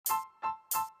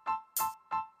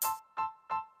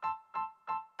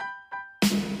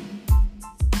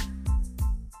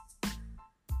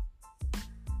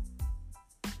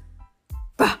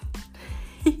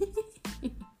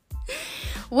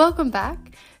Welcome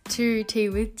back to Tea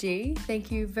with G.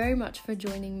 Thank you very much for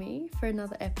joining me for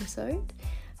another episode.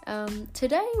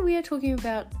 Today we are talking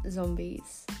about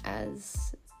zombies,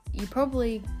 as you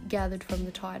probably gathered from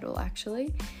the title,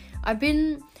 actually. I've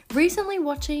been recently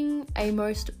watching a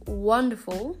most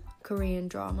wonderful Korean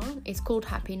drama. It's called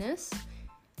Happiness.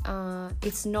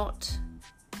 It's not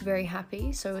very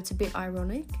happy, so it's a bit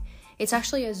ironic. It's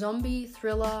actually a zombie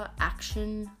thriller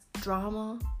action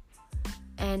drama,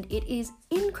 and it is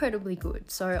incredibly good.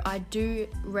 So I do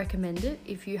recommend it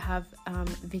if you have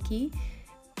Viki,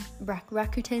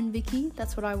 Rakuten Viki,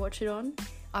 that's what I watch it on.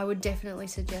 I would definitely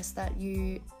suggest that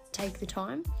you take the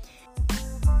time.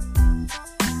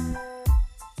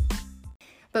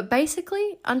 But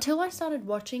basically, until I started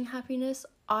watching Happiness,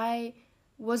 I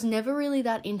was never really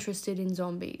that interested in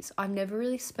zombies. I've never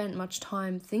really spent much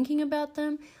time thinking about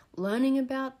them, learning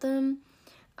about them,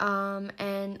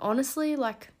 and honestly,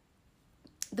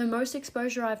 the most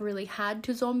exposure I've really had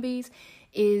to zombies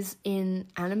is in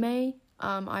anime.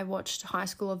 I watched High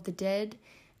School of the Dead.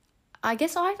 I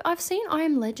guess I've seen I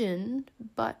Am Legend,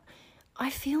 but I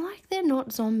feel like they're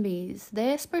not zombies.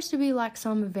 They're supposed to be like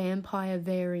some vampire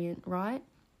variant, right?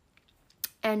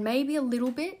 And maybe a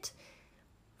little bit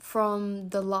from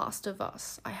The Last of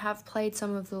Us. I have played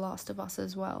some of The Last of Us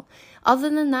as well. Other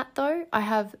than that, though, I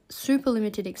have super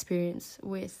limited experience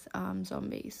with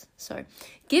zombies. So,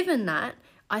 given that,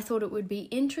 I thought it would be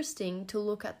interesting to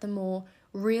look at the more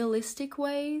realistic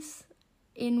ways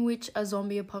in which a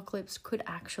zombie apocalypse could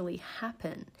actually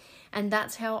happen. And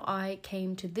that's how I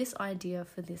came to this idea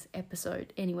for this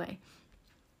episode. Anyway,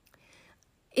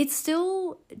 it's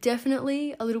still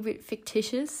definitely a little bit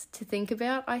fictitious to think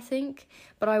about, I think,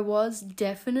 but I was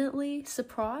definitely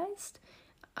surprised.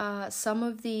 Some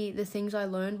of the things I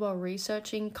learned while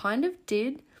researching kind of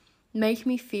did make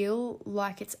me feel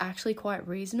like it's actually quite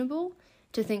reasonable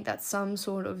to think that some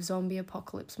sort of zombie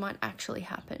apocalypse might actually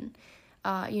happen,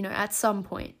 at some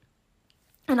point.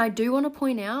 And I do want to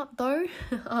point out, though,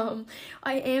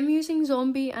 I am using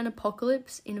zombie and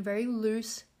apocalypse in a very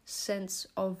loose sense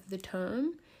of the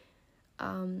term.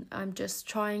 I'm just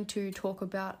trying to talk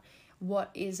about what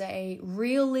is a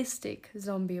realistic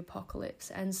zombie apocalypse.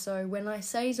 And so when I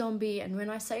say zombie and when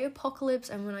I say apocalypse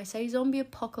and when I say zombie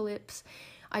apocalypse,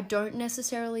 I don't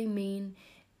necessarily mean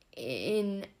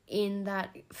in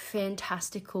that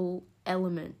fantastical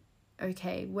element,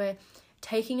 okay? We're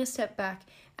taking a step back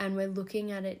and we're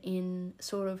looking at it in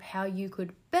sort of how you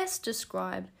could best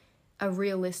describe a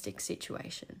realistic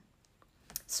situation.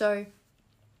 So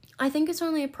I think it's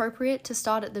only appropriate to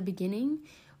start at the beginning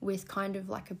with kind of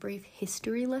like a brief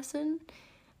history lesson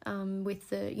with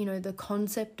the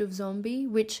concept of zombie,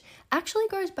 which actually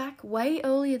goes back way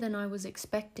earlier than I was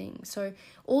expecting. So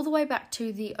all the way back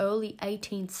to the early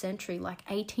 18th century, like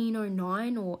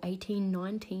 1809 or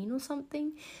 1819 or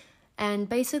something. And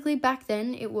basically back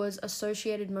then it was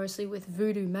associated mostly with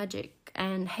voodoo magic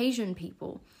and Haitian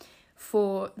people.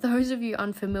 For those of you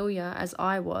unfamiliar, as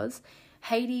I was,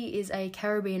 Haiti is a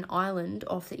Caribbean island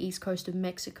off the east coast of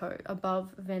Mexico,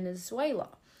 above Venezuela.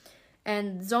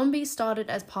 And zombies started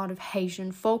as part of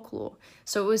Haitian folklore.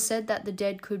 So it was said that the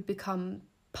dead could become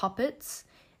puppets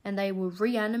and they were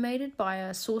reanimated by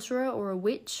a sorcerer or a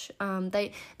witch.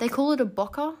 They call it a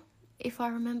boka, if I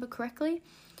remember correctly.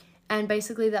 And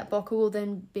basically that boka will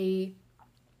then be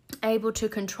able to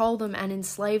control them and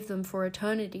enslave them for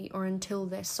eternity or until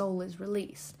their soul is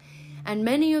released. And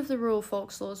many of the rural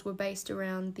folklores were based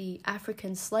around the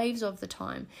African slaves of the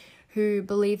time, who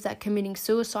believed that committing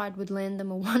suicide would land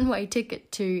them a one-way ticket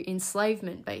to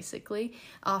enslavement, basically,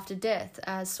 after death,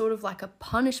 as sort of like a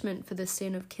punishment for the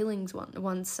sin of killing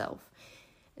oneself.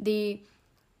 The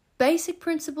basic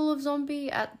principle of zombie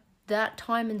at that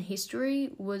time in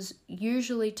history was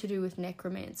usually to do with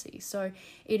necromancy. So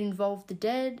it involved the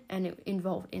dead and it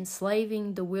involved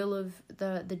enslaving the will of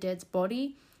the dead's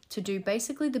body to do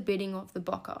basically the bidding of the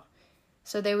boka.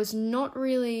 So there was not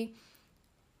really...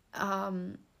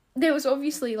 there was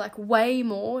obviously way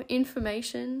more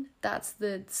information. That's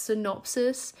the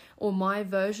synopsis or my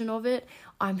version of it.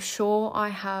 I'm sure I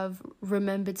have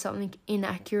remembered something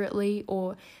inaccurately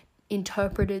or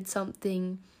interpreted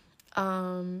something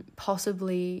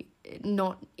possibly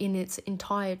not in its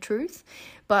entire truth,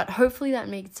 but hopefully that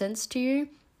makes sense to you.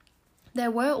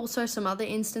 There were also some other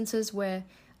instances where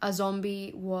a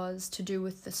zombie was to do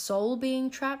with the soul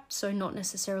being trapped, so not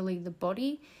necessarily the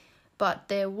body. But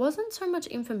there wasn't so much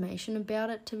information about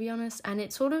it, to be honest, and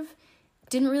it sort of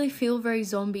didn't really feel very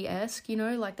zombie-esque,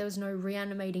 there was no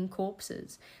reanimating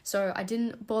corpses. So I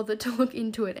didn't bother to look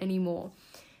into it anymore.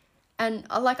 And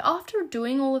after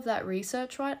doing all of that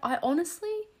research, right, I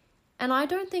honestly, and I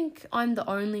don't think I'm the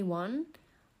only one,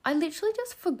 I literally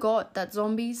just forgot that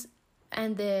zombies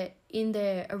and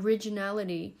their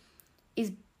originality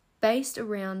is based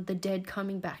around the dead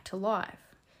coming back to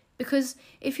life. Because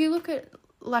if you look at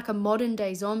like a modern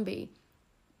day zombie,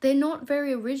 they're not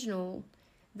very original.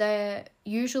 They're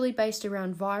usually based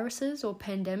around viruses or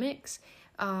pandemics.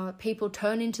 People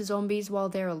turn into zombies while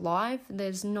they're alive.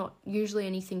 There's not usually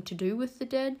anything to do with the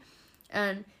dead.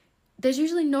 And there's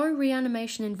usually no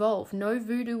reanimation involved, no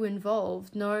voodoo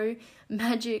involved, no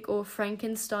magic or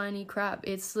Frankenstein-y crap.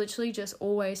 It's literally just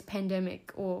always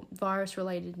pandemic or virus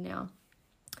related now.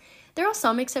 There are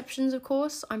some exceptions, of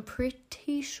course. I'm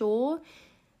pretty sure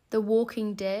The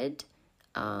Walking Dead,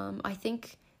 I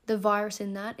think the virus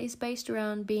in that is based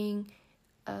around being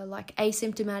like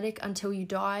asymptomatic until you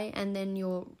die, and then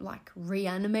you're like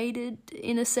reanimated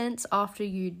in a sense after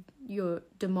your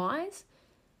demise.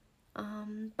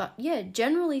 But yeah,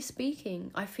 generally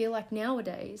speaking, I feel like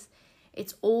nowadays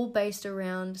it's all based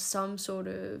around some sort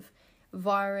of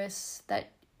virus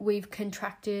that we've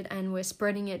contracted, and we're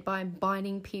spreading it by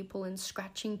biting people and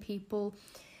scratching people.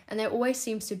 And there always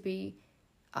seems to be,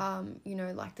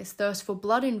 like this thirst for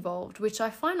blood involved, which I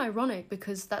find ironic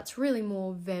because that's really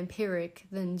more vampiric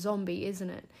than zombie, isn't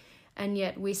it? And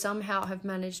yet we somehow have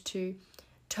managed to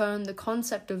turn the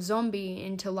concept of zombie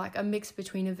into like a mix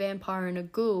between a vampire and a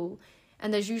ghoul.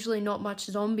 And there's usually not much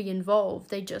zombie involved.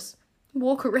 They just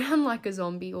walk around like a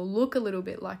zombie or look a little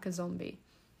bit like a zombie.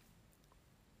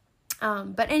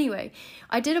 But anyway,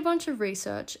 I did a bunch of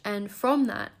research, and from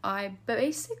that, I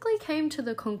basically came to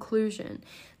the conclusion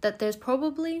that there's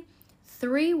probably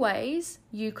 3 ways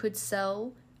you could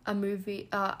sell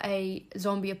a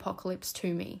zombie apocalypse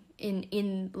to me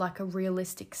in like a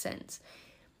realistic sense.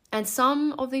 And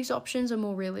some of these options are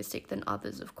more realistic than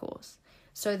others, of course.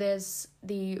 So there's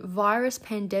the virus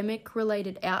pandemic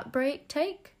related outbreak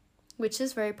take, which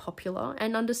is very popular,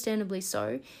 and understandably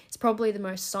so. It's probably the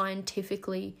most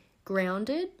scientifically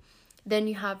grounded. Then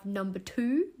you have number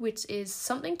 2, which is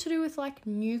something to do with like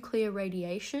nuclear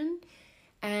radiation,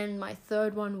 and my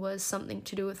third one was something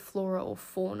to do with flora or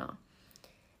fauna.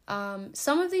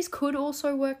 Some of these could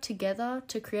also work together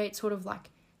to create sort of like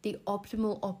the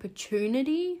optimal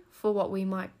opportunity for what we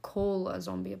might call a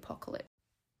zombie apocalypse.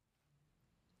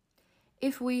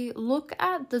 If we look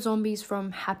at the zombies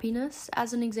from Happiness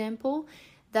as an example,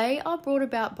 they are brought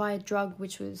about by a drug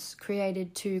which was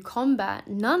created to combat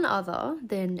none other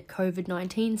than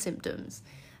COVID-19 symptoms.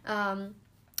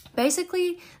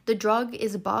 Basically, the drug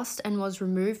is a bust and was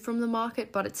removed from the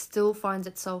market, but it still finds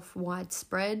itself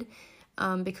widespread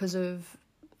because of,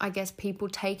 I guess, people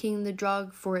taking the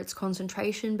drug for its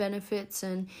concentration benefits,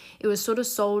 and it was sort of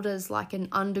sold as like an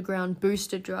underground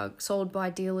booster drug sold by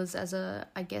dealers as a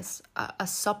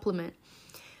supplement.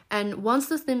 And once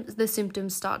the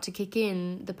symptoms start to kick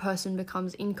in, the person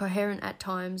becomes incoherent at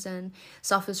times and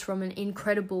suffers from an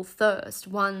incredible thirst,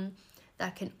 one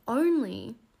that can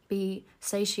only be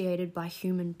satiated by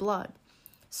human blood.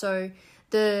 So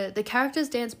the characters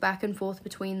dance back and forth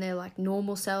between their like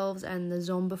normal selves and the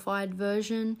zombified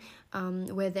version,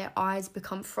 where their eyes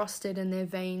become frosted and their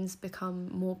veins become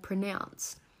more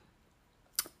pronounced.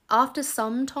 After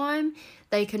some time,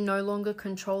 they can no longer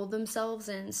control themselves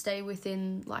and stay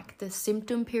within like the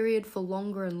symptom period for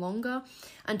longer and longer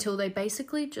until they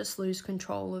basically just lose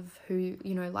control of who,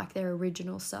 like their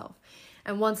original self.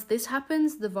 And once this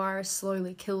happens, the virus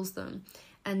slowly kills them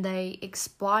and they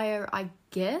expire, I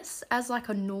guess, as like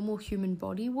a normal human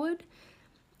body would.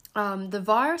 The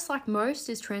virus, like most,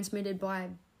 is transmitted by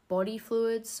body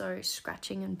fluids, so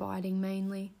scratching and biting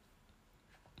mainly.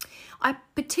 I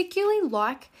particularly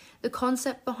like the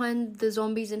concept behind the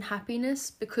zombies in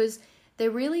Happiness because there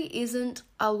really isn't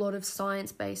a lot of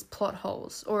science-based plot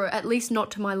holes, or at least not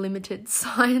to my limited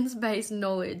science-based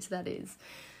knowledge, that is.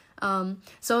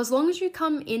 So as long as you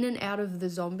come in and out of the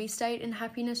zombie state in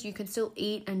Happiness, you can still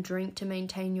eat and drink to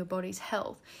maintain your body's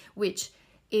health, which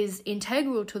is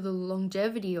integral to the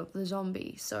longevity of the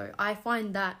zombie. So I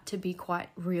find that to be quite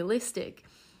realistic.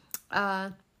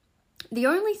 The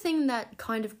only thing that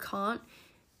kind of can't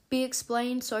be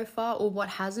explained so far, or what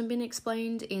hasn't been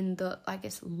explained in the, I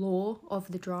guess, lore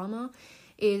of the drama,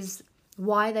 is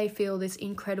why they feel this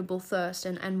incredible thirst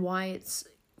and why it's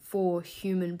for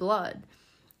human blood.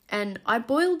 And I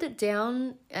boiled it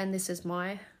down, and this is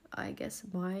my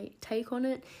take on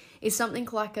it, is something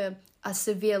like a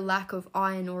severe lack of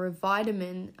iron or a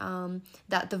vitamin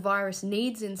that the virus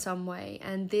needs in some way,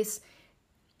 and this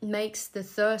makes the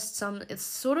thirst it's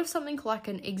sort of something like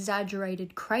an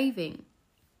exaggerated craving.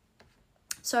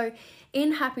 So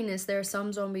in Happiness, there are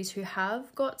some zombies who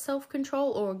have got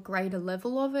self-control or a greater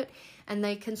level of it, and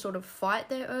they can sort of fight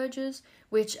their urges,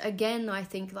 which again, I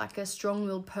think like a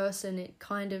strong-willed person, it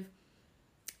kind of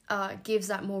gives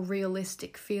that more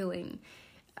realistic feeling.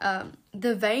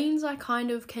 The veins I kind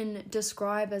of can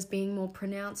describe as being more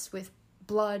pronounced with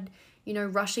blood,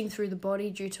 rushing through the body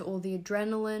due to all the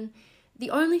adrenaline. The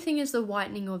only thing is the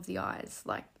whitening of the eyes.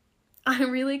 Like, I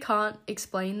really can't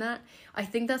explain that. I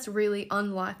think that's really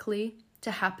unlikely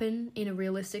to happen in a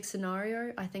realistic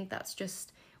scenario. I think that's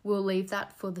just, we'll leave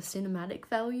that for the cinematic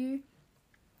value.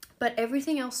 But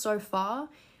everything else so far,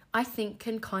 I think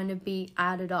can kind of be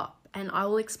added up. And I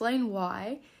will explain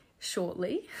why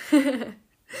shortly.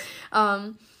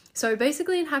 So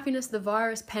basically in Happiness, the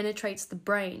virus penetrates the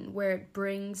brain where it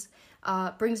brings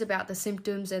about the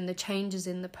symptoms and the changes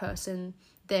in the person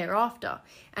thereafter.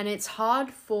 And it's hard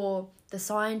for the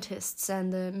scientists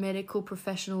and the medical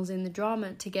professionals in the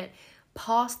drama to get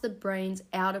past the brain's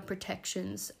outer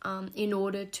protections in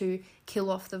order to kill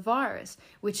off the virus,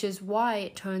 which is why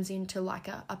it turns into like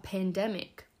a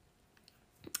pandemic.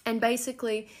 And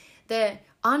basically, they're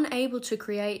unable to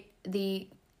create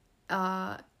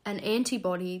an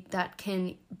antibody that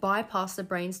can bypass the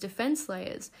brain's defense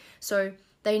layers. So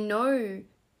they know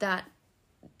that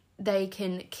they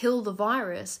can kill the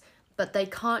virus, but they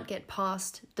can't get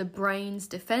past the brain's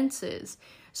defenses.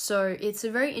 So it's a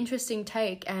very interesting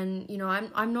take, and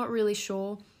I'm not really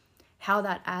sure how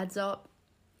that adds up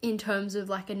in terms of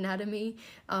like anatomy,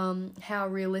 how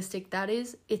realistic that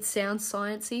is. It sounds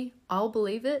sciencey. I'll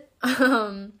believe it.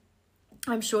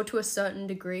 I'm sure to a certain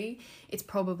degree it's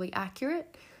probably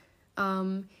accurate.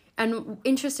 And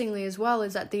interestingly as well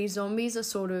is that these zombies are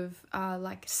sort of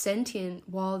like sentient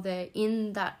while they're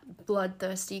in that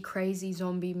bloodthirsty, crazy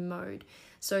zombie mode.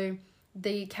 So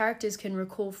the characters can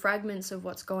recall fragments of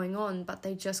what's going on, but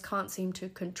they just can't seem to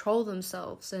control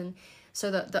themselves. And so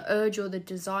that the urge or the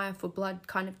desire for blood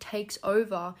kind of takes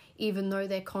over, even though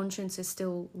their conscience is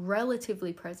still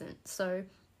relatively present. So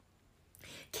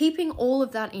keeping all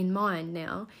of that in mind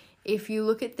now, if you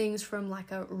look at things from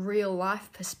like a real life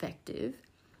perspective,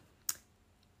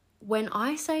 when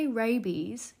I say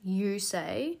rabies, you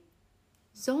say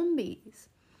zombies.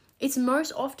 It's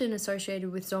most often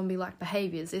associated with zombie-like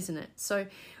behaviors, isn't it? So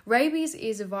rabies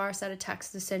is a virus that attacks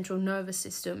the central nervous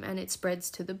system and it spreads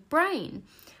to the brain,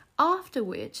 after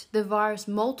which the virus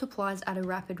multiplies at a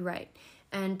rapid rate.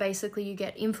 And basically you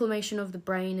get inflammation of the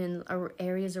brain and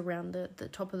areas around the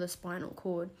top of the spinal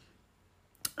cord.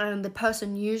 And the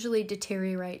person usually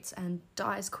deteriorates and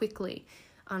dies quickly,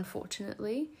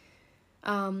 unfortunately.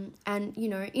 And,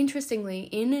 interestingly,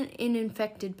 in an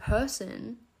infected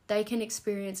person, they can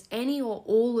experience any or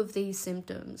all of these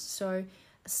symptoms. So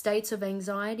states of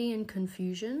anxiety and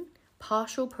confusion,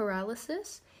 partial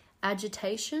paralysis,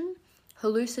 agitation,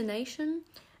 hallucination,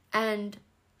 and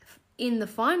in the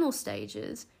final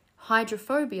stages,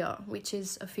 hydrophobia, which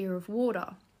is a fear of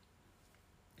water.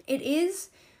 It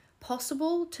is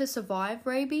possible to survive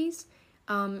rabies,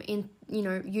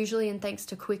 usually and thanks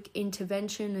to quick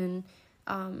intervention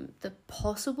and the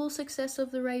possible success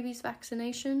of the rabies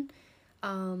vaccination,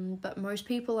 but most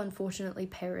people unfortunately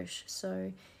perish.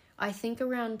 So I think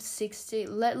around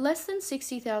less than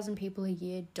 60,000 people a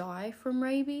year die from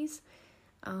rabies.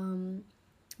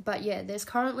 But yeah, there's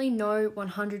currently no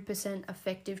 100%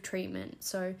 effective treatment.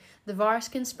 So the virus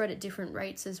can spread at different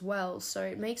rates as well. So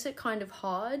it makes it kind of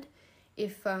hard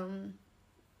if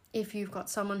you've got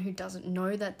someone who doesn't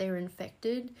know that they're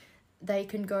infected. They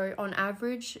can go, on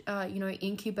average,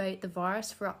 incubate the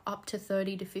virus for up to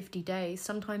 30 to 50 days,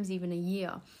 sometimes even a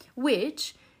year,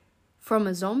 which, from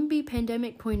a zombie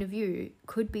pandemic point of view,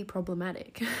 could be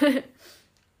problematic.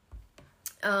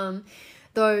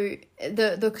 Though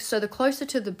the closer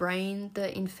to the brain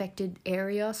the infected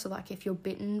area, so like if you're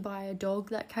bitten by a dog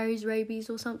that carries rabies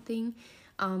or something,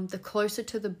 the closer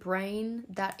to the brain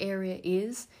that area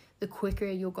is, the quicker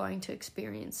you're going to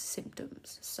experience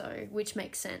symptoms. So, which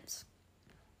makes sense.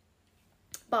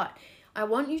 But I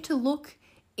want you to look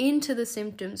into the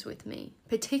symptoms with me,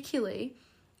 particularly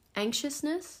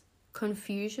anxiousness,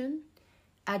 confusion,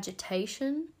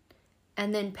 agitation,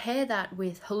 and then pair that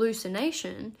with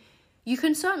hallucination. You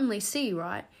can certainly see,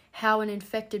 right, how an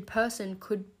infected person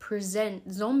could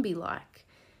present zombie-like.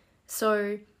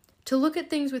 So to look at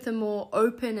things with a more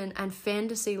open and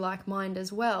fantasy-like mind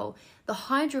as well, the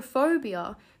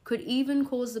hydrophobia could even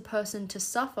cause the person to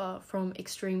suffer from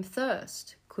extreme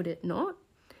thirst, could it not?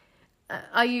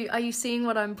 Are you seeing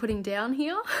what I'm putting down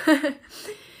here?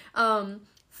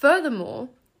 Furthermore,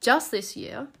 just this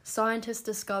year, scientists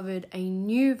discovered a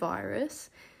new virus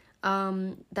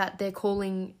that they're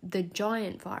calling the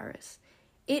giant virus.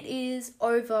 It is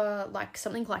over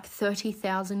something like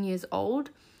 30,000 years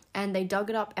old, and they dug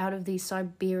it up out of the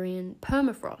Siberian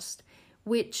permafrost,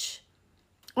 which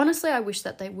honestly I wish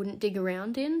that they wouldn't dig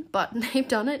around in, but they've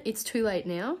done it. It's too late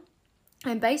now.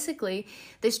 And basically,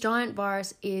 this giant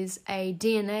virus is a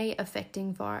DNA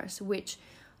affecting virus, which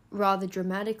rather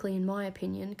dramatically, in my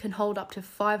opinion, can hold up to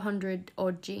 500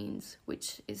 odd genes,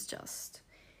 which is just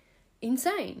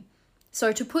insane.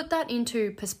 So to put that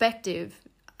into perspective,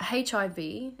 HIV,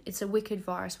 it's a wicked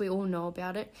virus, we all know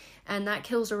about it, and that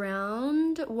kills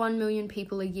around 1 million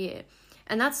people a year.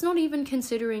 And that's not even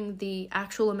considering the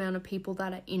actual amount of people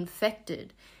that are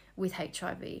infected with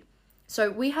HIV. So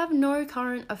we have no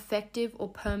current effective or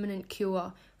permanent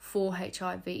cure for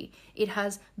HIV. It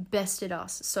has bested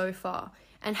us so far.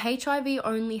 And HIV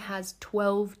only has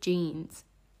 12 genes.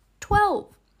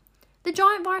 12! The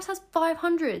giant virus has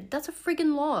 500. That's a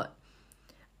friggin' lot.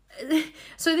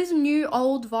 So this new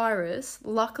old virus,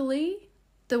 luckily,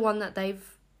 the one that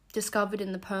they've discovered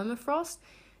in the permafrost,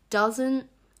 doesn't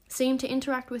seem to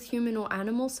interact with human or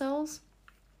animal cells.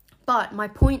 But my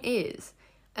point is,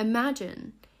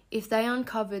 imagine if they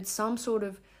uncovered some sort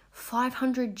of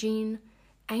 500 gene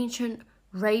ancient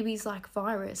rabies-like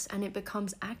virus and it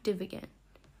becomes active again.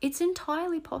 It's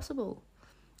entirely possible.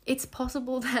 It's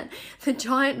possible that the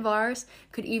giant virus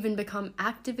could even become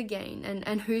active again,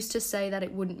 and who's to say that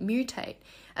it wouldn't mutate?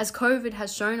 As COVID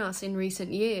has shown us in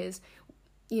recent years,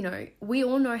 we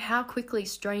all know how quickly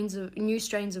new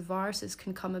strains of viruses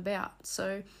can come about.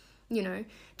 So,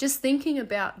 just thinking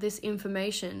about this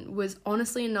information was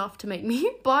honestly enough to make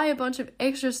me buy a bunch of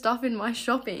extra stuff in my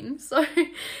shopping. So,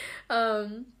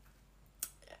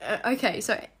 okay,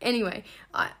 so anyway,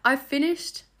 I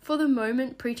finished for the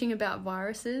moment preaching about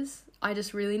viruses. I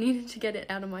just really needed to get it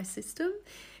out of my system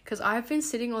because I've been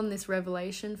sitting on this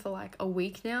revelation for a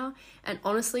week now, and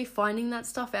honestly finding that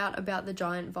stuff out about the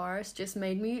giant virus just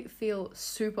made me feel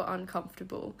super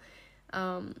uncomfortable.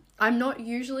 I'm not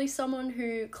usually someone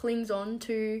who clings on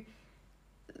to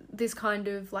this kind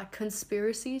of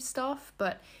conspiracy stuff,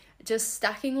 but just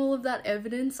stacking all of that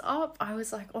evidence up, I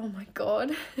was like, oh my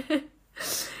God.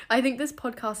 I think this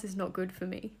podcast is not good for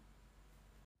me.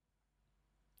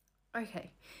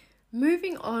 Okay,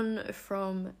 moving on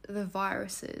from the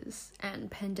viruses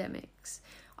and pandemics,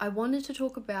 I wanted to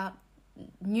talk about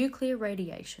nuclear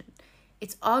radiation.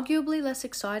 It's arguably less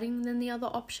exciting than the other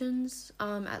options,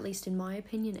 at least in my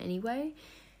opinion anyway.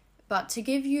 But to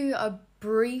give you a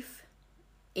brief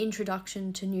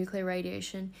introduction to nuclear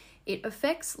radiation, it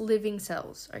affects living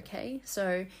cells, okay?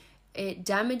 So it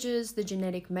damages the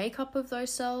genetic makeup of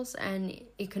those cells, and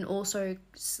it can also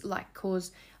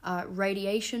cause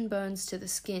radiation burns to the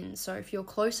skin. So if you're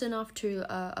close enough to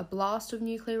a blast of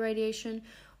nuclear radiation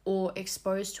or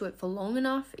exposed to it for long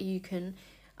enough, you can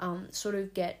sort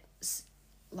of get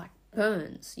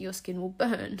burns. Your skin will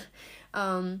burn.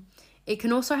 It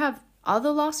can also have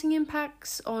other lasting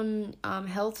impacts on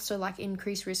health, so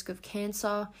increased risk of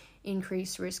cancer,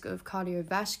 increased risk of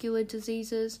cardiovascular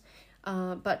diseases.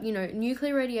 But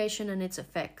nuclear radiation and its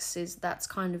effects that's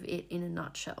kind of it in a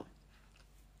nutshell.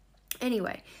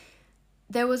 Anyway,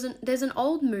 there's an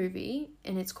old movie,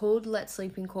 and it's called Let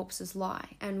Sleeping Corpses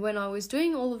Lie. And when I was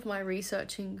doing all of my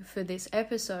researching for this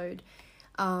episode,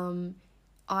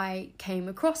 I came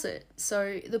across it.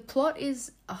 So the plot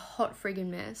is a hot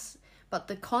friggin' mess, but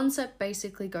the concept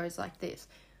basically goes like this.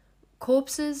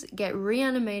 Corpses get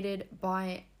reanimated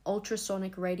by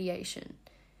ultrasonic radiation.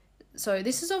 So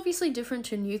this is obviously different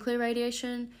to nuclear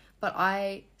radiation, but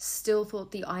I still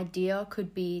thought the idea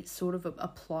could be sort of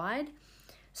applied.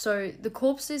 So the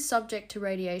corpse is subject to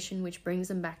radiation, which brings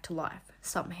them back to life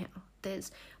somehow.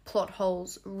 There's plot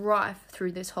holes rife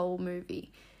through this whole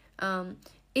movie.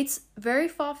 It's very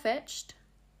far-fetched,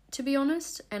 to be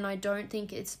honest, and I don't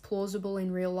think it's plausible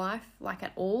in real life,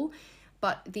 at all.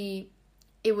 But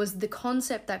it was the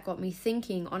concept that got me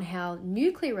thinking on how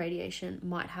nuclear radiation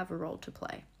might have a role to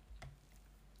play.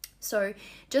 So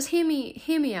just hear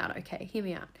me out, okay? Hear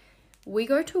me out. We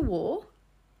go to war,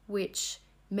 which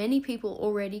many people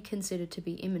already consider to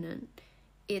be imminent.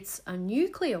 It's a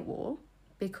nuclear war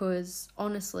because,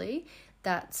 honestly,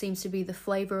 that seems to be the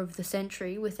flavour of the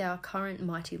century with our current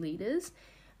mighty leaders.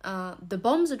 The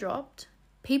bombs are dropped.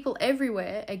 People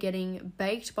everywhere are getting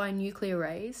baked by nuclear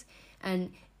rays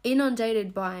and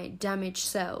inundated by damaged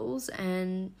cells,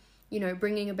 and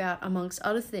bringing about, amongst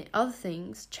other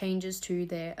things, changes to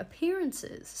their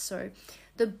appearances. So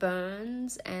the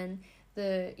burns and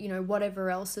the, whatever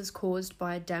else is caused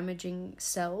by damaging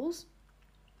cells.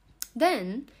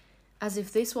 Then, as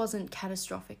if this wasn't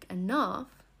catastrophic enough,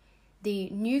 the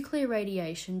nuclear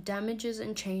radiation damages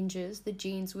and changes the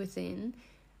genes within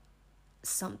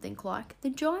something like the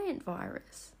giant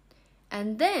virus.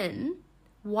 And then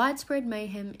widespread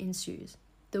mayhem ensues.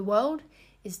 The world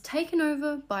is taken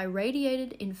over by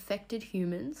radiated infected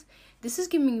humans. This is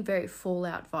giving me very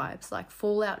Fallout vibes, like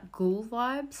Fallout Ghoul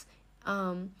vibes.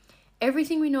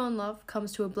 Everything we know and love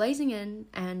comes to a blazing end,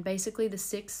 and basically the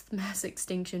sixth mass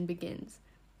extinction begins.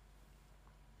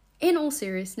 In all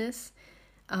seriousness,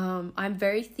 I'm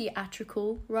very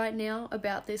theatrical right now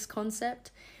about this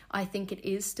concept. I think it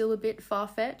is still a bit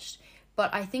far-fetched,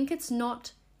 but I think it's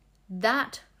not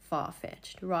that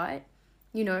far-fetched, right?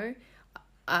 You know,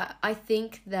 I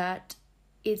think that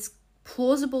it's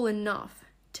plausible enough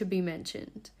to be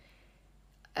mentioned.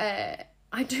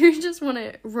 I do just want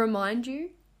to remind you,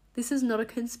 this is not a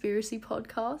conspiracy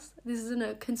podcast. This isn't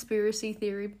a conspiracy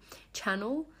theory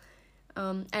channel.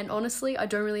 And honestly, I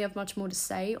don't really have much more to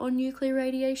say on nuclear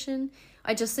radiation.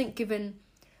 I just think given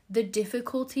the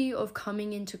difficulty of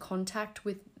coming into contact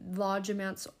with large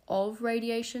amounts of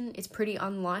radiation, it's pretty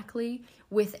unlikely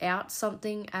without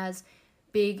something as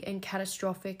big and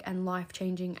catastrophic and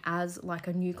life-changing as like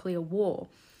a nuclear war.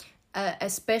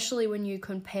 Especially when you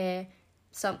compare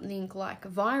something like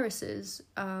viruses,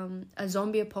 a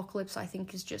zombie apocalypse I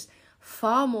think is just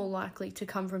far more likely to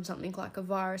come from something like a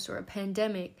virus or a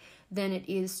pandemic than it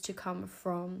is to come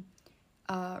from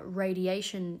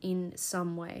radiation in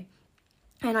some way.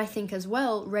 And I think as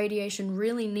well, radiation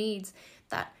really needs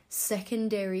that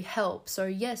secondary help. So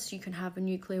yes, you can have a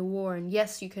nuclear war, and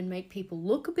yes, you can make people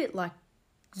look a bit like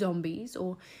zombies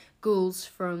or ghouls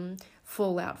from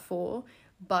Fallout 4,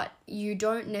 but you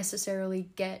don't necessarily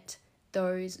get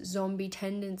those zombie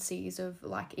tendencies of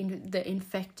like the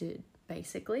infected,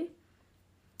 basically.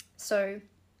 So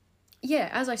yeah,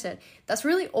 as I said, that's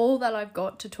really all that I've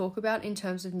got to talk about in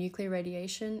terms of nuclear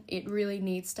radiation. It really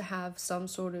needs to have some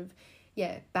sort of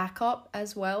backup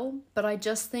as well, but I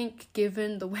just think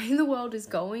given the way the world is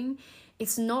going,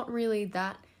 it's not really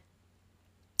that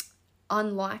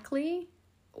unlikely,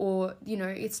 or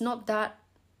it's not that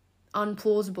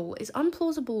unplausible. Is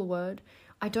unplausible a word?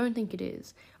 I don't think it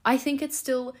is. I think it's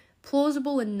still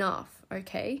plausible enough,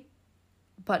 okay,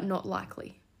 but not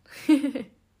likely.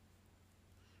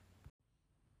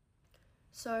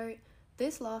 So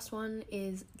this last one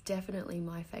is definitely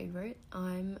my favourite.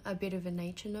 I'm a bit of a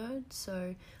nature nerd,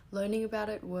 so learning about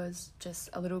it was just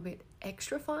a little bit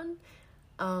extra fun.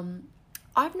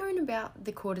 I've known about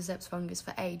the cordyceps fungus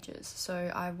for ages,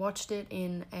 so I watched it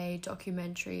in a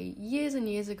documentary years and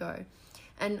years ago,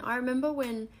 and I remember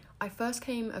when I first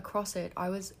came across it, I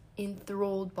was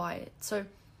enthralled by it. So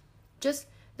just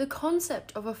the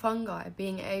concept of a fungi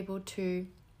being able to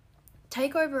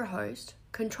take over a host,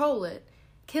 control it,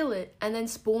 kill it, and then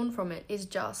spawn from it is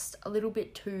just a little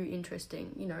bit too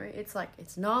interesting. It's like,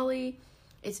 it's gnarly,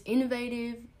 it's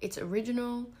innovative, it's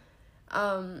original.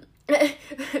 But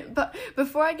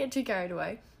before I get too carried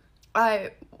away,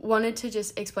 I wanted to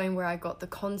just explain where I got the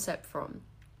concept from.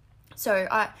 So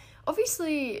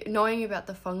obviously, knowing about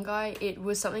the fungi, it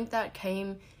was something that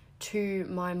came to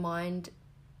my mind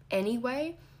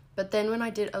anyway, but then when I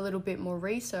did a little bit more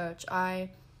research, I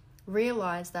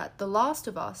realized that The Last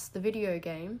of Us, the video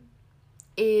game,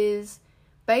 is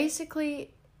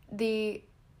basically the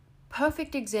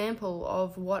perfect example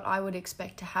of what I would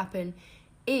expect to happen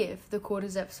if the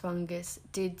cordyceps fungus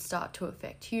did start to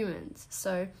affect humans.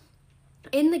 So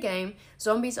in the game,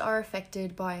 zombies are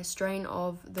affected by a strain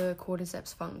of the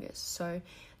cordyceps fungus. So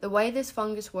the way this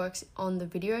fungus works on the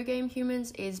video game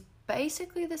humans is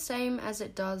basically the same as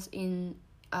it does in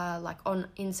on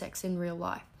insects in real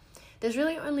life. There's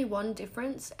really only one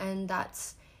difference, and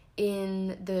that's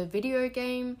in the video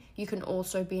game, you can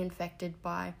also be infected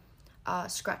by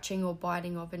scratching or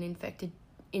biting of an infected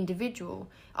individual.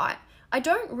 I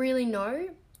don't really know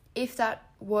if that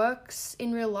works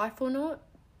in real life or not.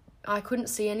 I couldn't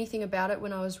see anything about it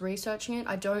when I was researching it.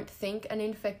 I don't think an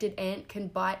infected ant can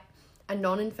bite a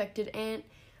non-infected ant.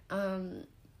 And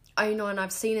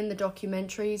I've seen in the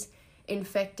documentaries,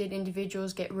 infected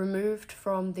individuals get removed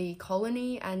from the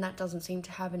colony, and that doesn't seem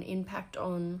to have an impact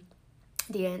on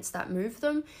the ants that move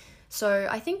them. So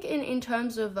I think in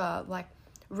terms of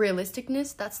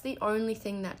realisticness, that's the only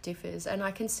thing that differs, and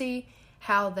I can see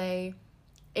how they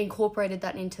incorporated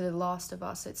that into The Last of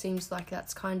Us. It seems like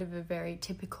that's kind of a very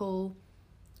typical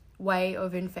way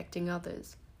of infecting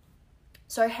others.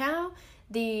 So how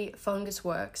the fungus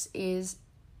works is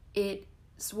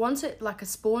once a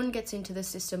spawn gets into the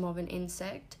system of an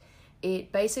insect,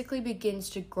 it basically begins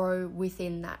to grow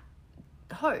within that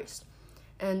host.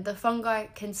 And the fungi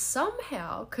can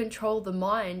somehow control the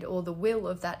mind or the will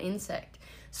of that insect.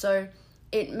 So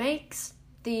it makes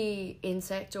the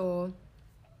insect or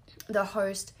the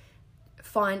host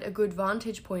find a good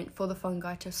vantage point for the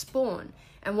fungi to spawn.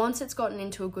 And once it's gotten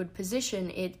into a good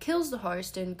position, it kills the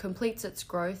host and completes its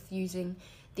growth using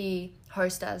the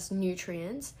host as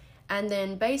nutrients, and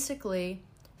then basically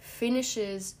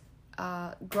finishes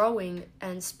growing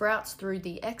and sprouts through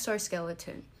the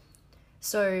exoskeleton.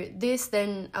 So this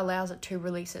then allows it to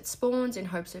release its spawns in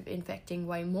hopes of infecting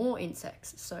way more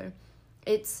insects. So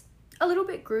it's a little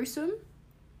bit gruesome.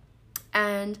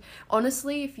 And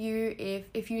honestly, if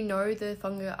you know the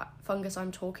fungus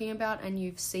I'm talking about and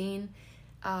you've seen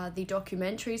the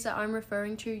documentaries that I'm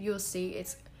referring to, you'll see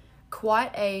it's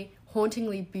quite a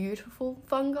hauntingly beautiful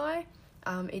fungi.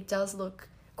 It does look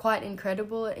quite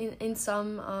incredible in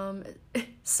some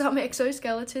some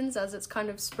exoskeletons as it's kind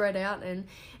of spread out in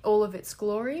all of its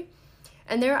glory.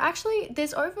 And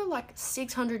there's over like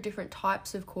 600 different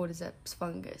types of cordyceps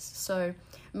fungus. So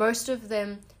most of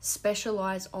them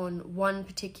specialize on one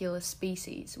particular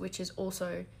species, which is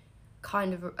also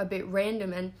kind of a bit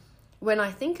random. And when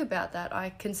I think about that, I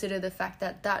consider the fact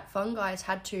that that fungi has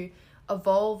had to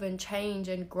evolve and change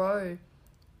and grow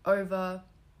over,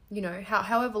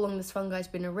 however long this fungi's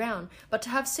been around. But to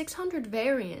have 600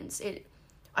 variants,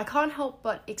 I can't help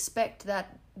but expect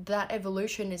that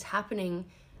evolution is happening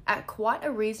at quite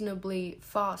a reasonably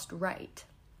fast rate.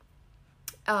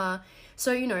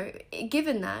 So,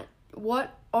 given that,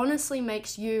 what honestly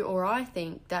makes you or I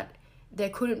think that there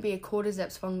couldn't be a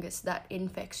cordyceps fungus that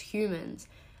infects humans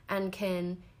and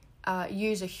can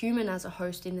use a human as a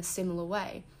host in a similar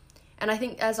way? And I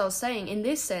think, as I was saying, in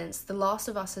this sense, The Last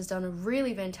of Us has done a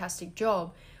really fantastic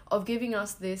job of giving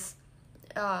us this,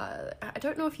 I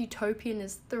don't know if utopian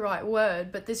is the right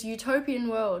word, but this utopian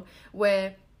world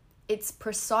where it's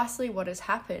precisely what has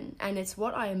happened, and it's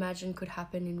what I imagine could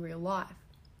happen in real life.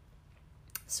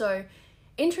 So,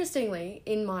 interestingly,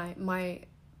 in my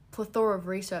plethora of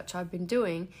research I've been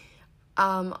doing,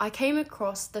 I came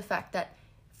across the fact that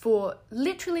for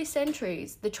literally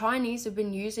centuries, the Chinese have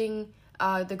been using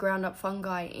the ground up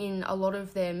fungi in a lot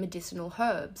of their medicinal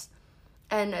herbs.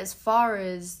 And as far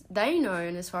as they know,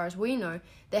 and as far as we know,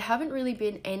 there haven't really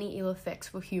been any ill effects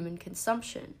for human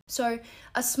consumption. So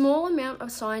a small amount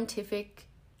of scientific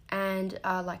and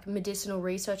medicinal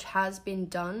research has been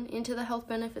done into the health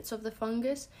benefits of the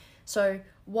fungus. So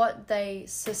what they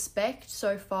suspect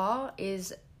so far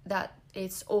is that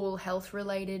it's all health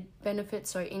related benefits,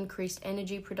 so increased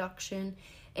energy production,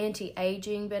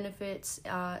 anti-aging benefits,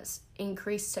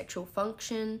 increased sexual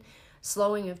function,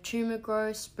 slowing of tumor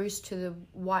growth, boost to the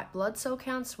white blood cell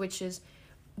counts, which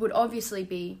would obviously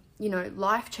be,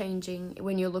 life-changing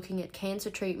when you're looking at cancer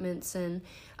treatments and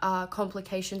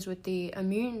complications with the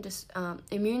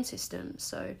immune system.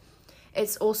 So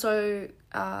it's also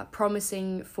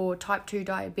promising for type 2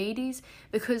 diabetes,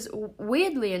 because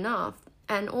weirdly enough,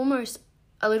 and almost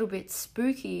a little bit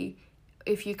spooky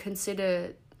if you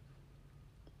consider,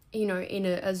 in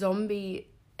a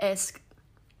zombie-esque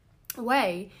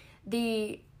way,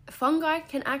 the fungi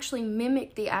can actually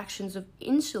mimic the actions of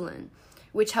insulin,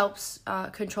 which helps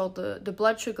control the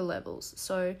blood sugar levels.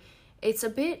 So it's a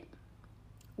bit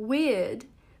weird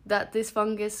that this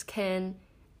fungus can,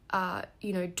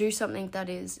 do something that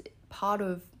is part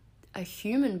of a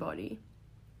human body.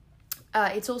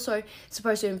 It's also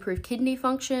supposed to improve kidney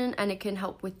function, and it can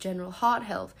help with general heart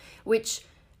health, which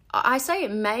I say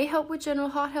it may help with general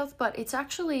heart health, but it's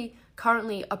actually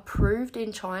currently approved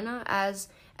in China as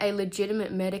a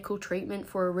legitimate medical treatment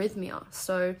for arrhythmia.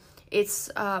 So it's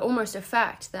almost a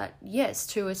fact that, yes,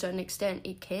 to a certain extent,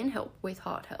 it can help with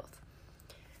heart health.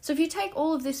 So if you take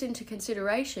all of this into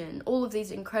consideration, all of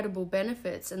these incredible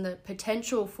benefits and the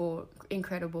potential for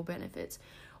incredible benefits,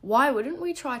 why wouldn't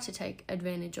we try to take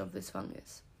advantage of this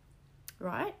fungus,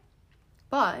 right?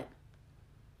 But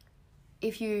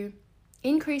if you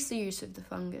increase the use of the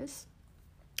fungus,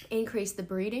 increase the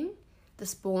breeding, the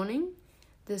spawning,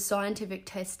 the scientific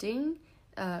testing,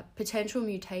 potential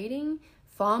mutating,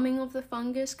 farming of the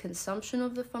fungus, consumption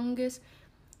of the fungus,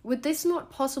 would this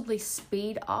not possibly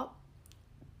speed up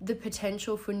the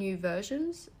potential for new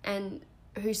versions? And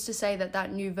who's to say that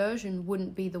that new version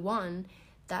wouldn't be the one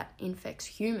that infects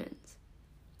humans?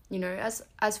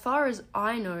 As far as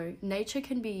I know, nature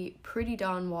can be pretty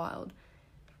darn wild.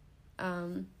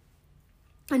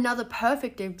 Another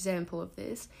perfect example of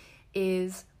this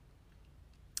is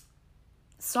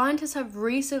scientists have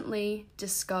recently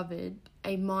discovered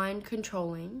a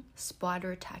mind-controlling,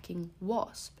 spider-attacking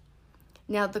wasp.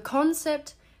 Now, the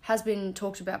concept has been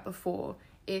talked about before.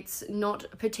 It's not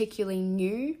particularly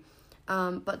new,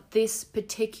 but this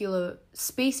particular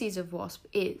species of wasp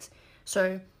is.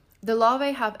 So the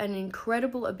larvae have an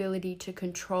incredible ability to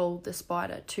control the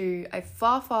spider to a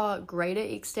far, far greater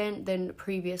extent than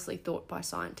previously thought by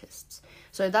scientists.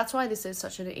 So that's why this is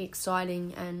such an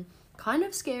exciting and kind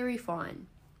of scary find.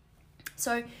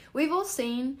 So we've all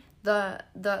seen the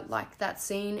like that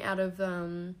scene out of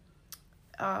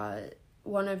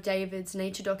one of David's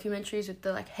nature documentaries with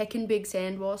the like heckin' big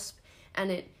sand wasp,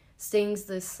 and it stings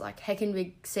this like heckin'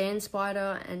 big sand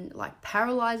spider and like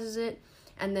paralyzes it,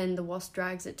 and then the wasp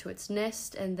drags it to its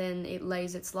nest, and then it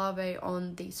lays its larvae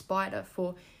on the spider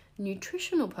for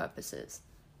nutritional purposes.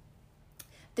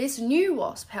 This new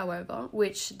wasp, however,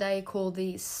 which they call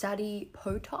the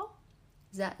Zadipota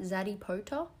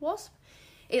wasp,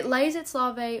 it lays its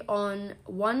larvae on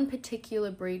one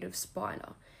particular breed of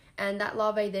spider, and that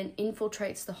larvae then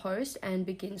infiltrates the host and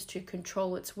begins to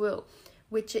control its will,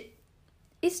 which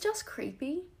is just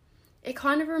creepy. It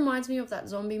kind of reminds me of that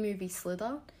zombie movie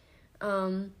Slither.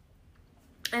 And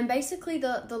basically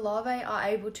the larvae are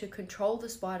able to control the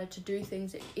spider to do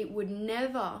things it would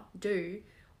never do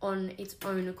on its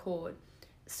own accord.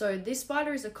 So this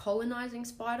spider is a colonizing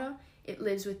spider. It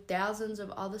lives with thousands of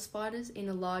other spiders in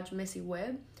a large messy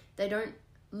web. They don't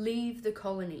leave the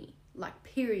colony, like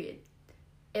period,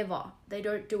 ever. They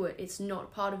don't do it. It's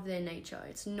not part of their nature.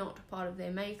 It's not part of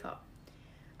their makeup.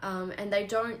 And they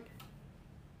don't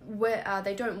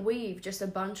weave just a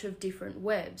bunch of different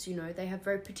webs. You know, they have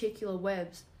very particular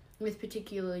webs with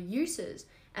particular uses,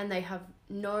 and they have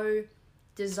no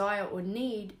desire or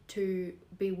need to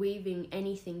be weaving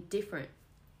anything different.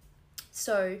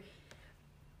 So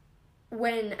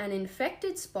when an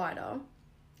infected spider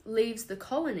leaves the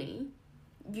colony,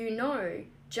 you know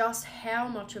just how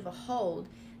much of a hold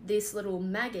this little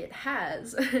maggot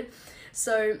has.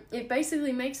 So it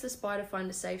basically makes the spider find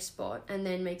a safe spot and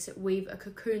then makes it weave a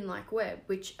cocoon-like web,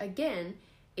 which again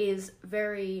is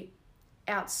very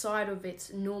outside of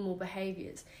its normal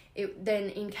behaviors. It then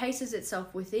encases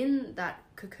itself within that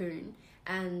cocoon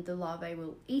and the larvae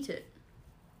will eat it.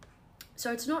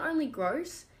 So it's not only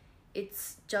gross,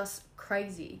 it's just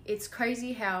crazy. It's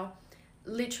crazy how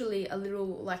literally a little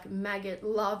like maggot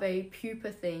larvae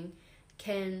pupa thing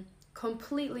can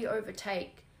completely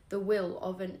overtake the will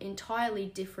of an entirely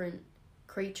different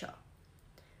creature.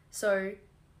 So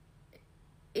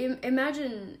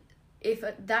imagine if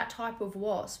that type of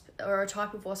wasp, or a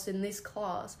type of wasp in this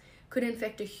class, could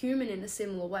infect a human in a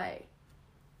similar way.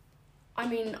 I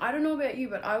mean, I don't know about you,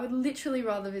 but I would literally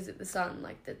rather visit the sun.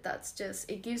 Like that's just,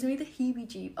 it gives me the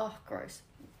heebie-jeeb. Oh, gross.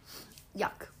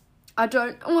 Yuck. I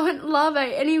don't want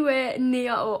larvae anywhere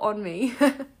near or on me.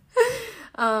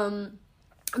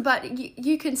 But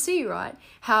you can see, right,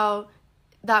 how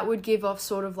that would give off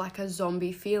sort of like a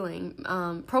zombie feeling,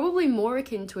 probably more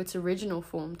akin to its original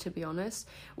form, to be honest,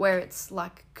 where it's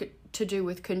like to do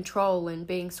with control and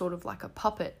being sort of like a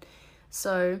puppet.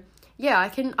 So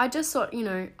yeah, I just thought, you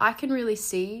know, I can really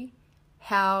see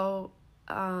how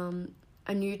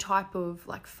a new type of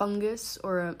like fungus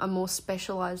or a more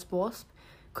specialized wasp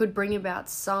could bring about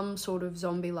some sort of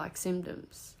zombie-like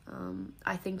symptoms.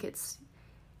 I think it's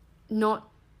not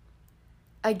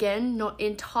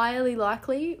entirely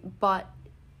likely, but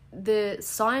the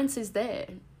science is there.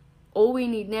 All we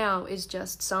need now is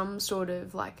just some sort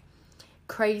of like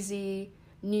crazy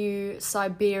new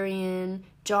Siberian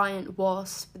giant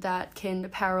wasp that can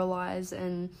paralyze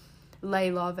and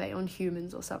lay larvae on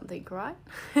humans or something, right?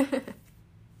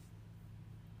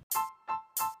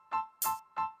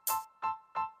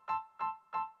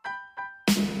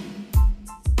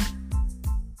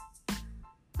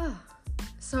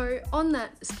 So on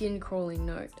that skin crawling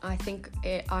note, I think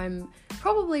I'm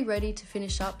probably ready to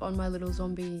finish up on my little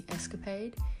zombie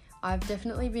escapade. I've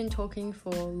definitely been talking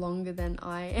for longer than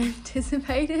I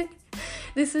anticipated.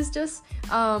 This is just,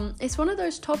 it's one of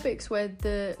those topics where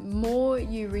the more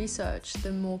you research,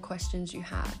 the more questions you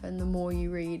have, and the more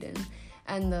you read,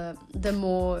 and the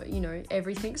more, you know,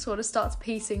 everything sort of starts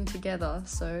piecing together.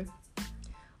 So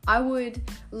I would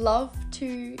love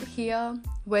to hear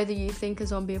whether you think a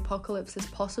zombie apocalypse is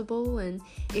possible, and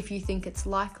if you think it's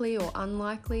likely or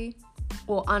unlikely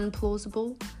or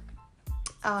unplausible.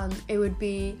 It would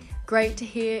be great to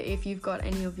hear if you've got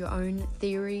any of your own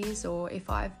theories, or if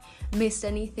I've missed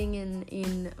anything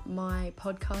in my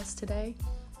podcast today.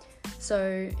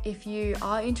 So if you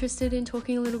are interested in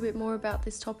talking a little bit more about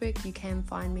this topic, you can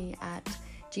find me at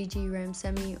Gigi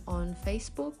Ramsemi on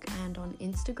Facebook and on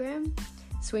Instagram.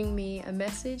 Swing me a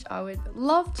message. I would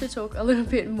love to talk a little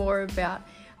bit more about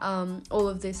all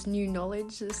of this new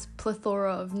knowledge, this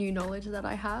plethora of new knowledge that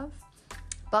I have.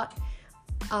 But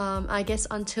I guess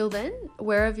until then,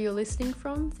 wherever you're listening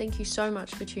from, thank you so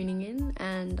much for tuning in,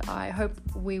 and I hope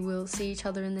we will see each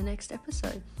other in the next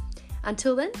episode.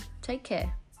 Until then, take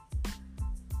care.